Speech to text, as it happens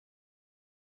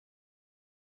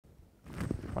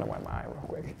cry real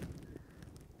quick.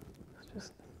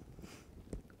 Just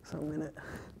some minute.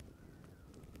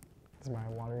 Is my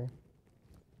water?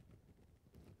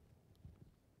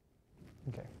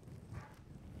 Okay.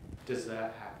 Does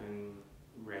that happen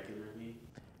regularly?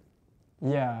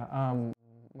 Yeah,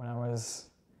 when I was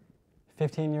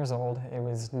 15 years old, it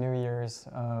was New Year's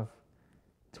of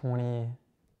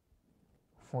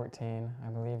 2014, I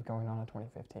believe, going on to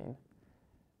 2015.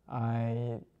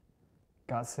 I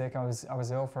got sick. I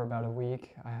was ill for about a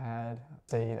week. I had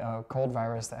a cold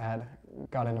virus that had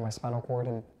got into my spinal cord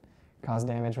and caused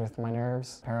damage with my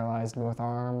nerves, paralyzed both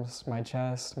arms, my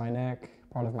chest, my neck,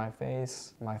 part of my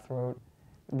face, my throat.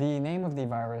 The name of the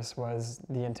virus was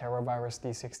the enterovirus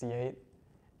D68,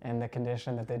 and the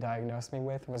condition that they diagnosed me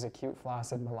with was acute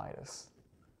flaccid myelitis,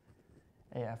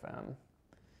 AFM.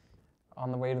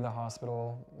 On the way to the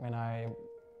hospital, when I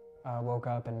woke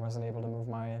up and wasn't able to move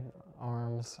my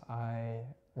arms, I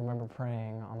remember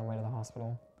praying on the way to the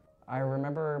hospital. I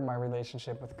remember my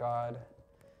relationship with God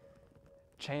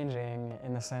changing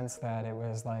in the sense that it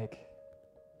was like,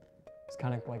 I was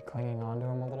kind of like clinging on to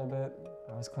him a little bit.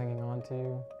 I was clinging on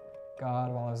to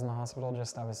God while I was in the hospital.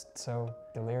 I was so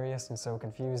delirious and so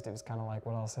confused. It was kind of like,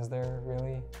 what else is there,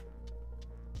 really?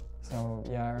 So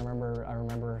yeah, I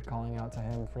remember calling out to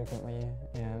him frequently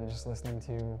and just listening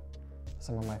to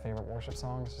some of my favorite worship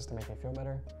songs just to make me feel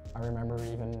better. I remember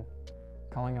even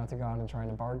calling out to God and trying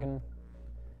to bargain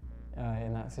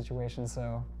in that situation.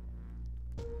 So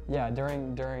yeah,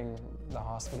 during the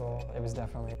hospital, it was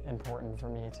definitely important for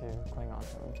me to cling on to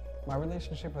him. My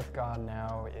relationship with God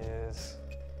now is,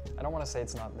 I don't want to say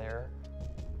it's not there.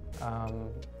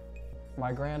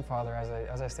 My grandfather,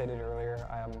 as I stated earlier,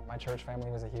 my church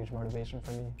family was a huge motivation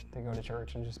for me to go to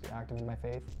church and just be active in my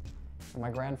faith. And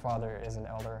my grandfather is an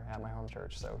elder at my home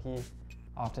church, so he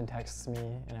often texts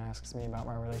me and asks me about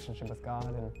my relationship with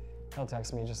God, and he'll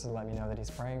text me just to let me know that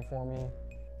he's praying for me,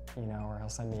 you know, or he'll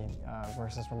send me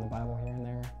verses from the Bible here and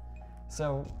there.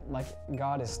 So, like,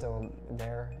 God is still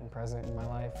there and present in my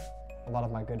life. A lot of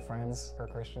my good friends are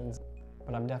Christians,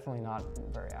 but I'm definitely not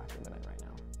very active in it right now.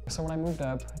 So when I moved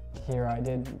up here, I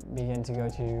did begin to go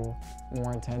to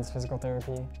more intense physical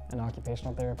therapy and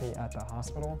occupational therapy at the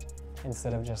hospital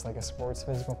instead of just like a sports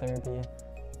physical therapy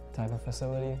type of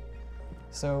facility.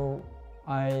 So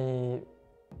I,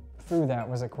 through that,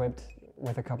 was equipped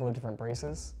with a couple of different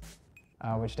braces,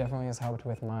 which definitely has helped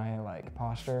with my like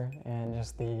posture and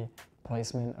just the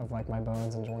placement of like my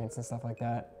bones and joints and stuff like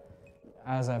that.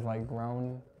 As I've like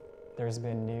grown, there's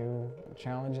been new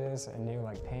challenges and new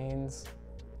like pains.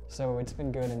 So it's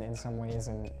been good in some ways,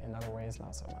 and in other ways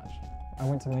not so much. I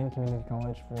went to Lane Community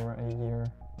College for a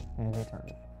year and a term.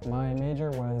 My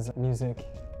major was music,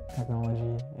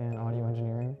 technology, and audio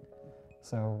engineering.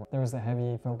 So there was a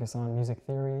heavy focus on music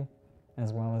theory,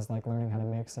 as well as like learning how to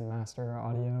mix and master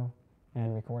audio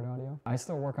and record audio. I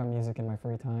still work on music in my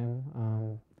free time.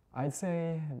 I'd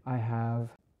say I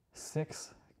have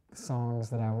 6 songs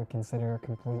that I would consider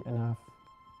complete enough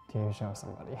to show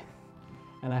somebody.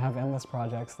 And I have endless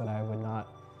projects that I would not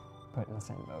put in the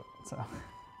same boat, so,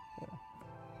 yeah.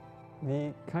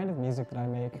 The kind of music that I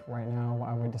make right now,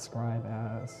 I would describe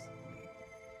as,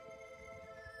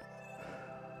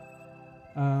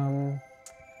 I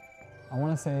want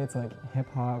to say it's like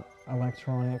hip-hop,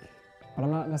 electronic, but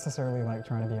I'm not necessarily like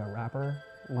trying to be a rapper.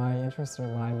 My interests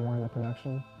lie more in the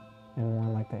production and more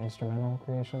in like the instrumental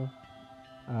creation.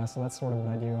 So that's sort of what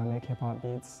I do. I make hip-hop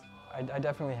beats. I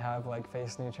definitely have like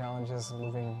faced new challenges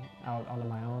moving out onto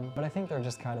my own, but I think they're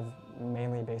just kind of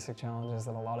mainly basic challenges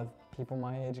that a lot of people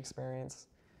my age experience,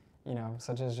 you know,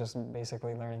 such as just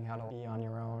basically learning how to be on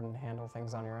your own, handle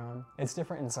things on your own. It's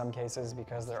different in some cases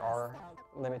because there are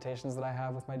limitations that I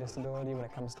have with my disability when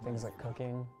it comes to things like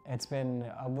cooking. It's been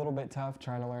a little bit tough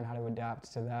trying to learn how to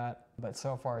adapt to that, but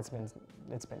so far it's been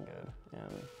good.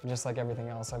 And just like everything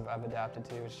else I've adapted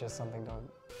to, it's just something to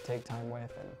take time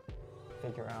with and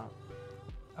figure out.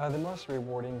 The most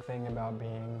rewarding thing about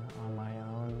being on my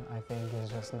own, I think, is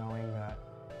just knowing that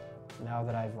now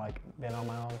that I've like been on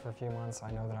my own for a few months, I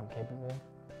know that I'm capable.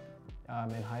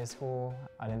 In high school,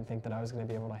 I didn't think that I was going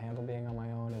to be able to handle being on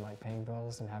my own and like paying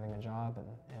bills and having a job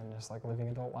and just like living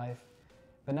adult life.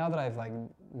 But now that I've like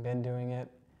been doing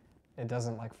it, it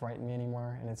doesn't like frighten me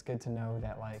anymore, and it's good to know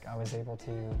that like I was able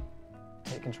to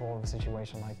take control of a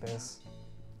situation like this,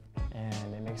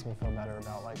 and it makes me feel better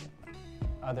about like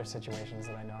other situations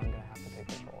that I know I'm going to have to take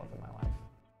control of in my life.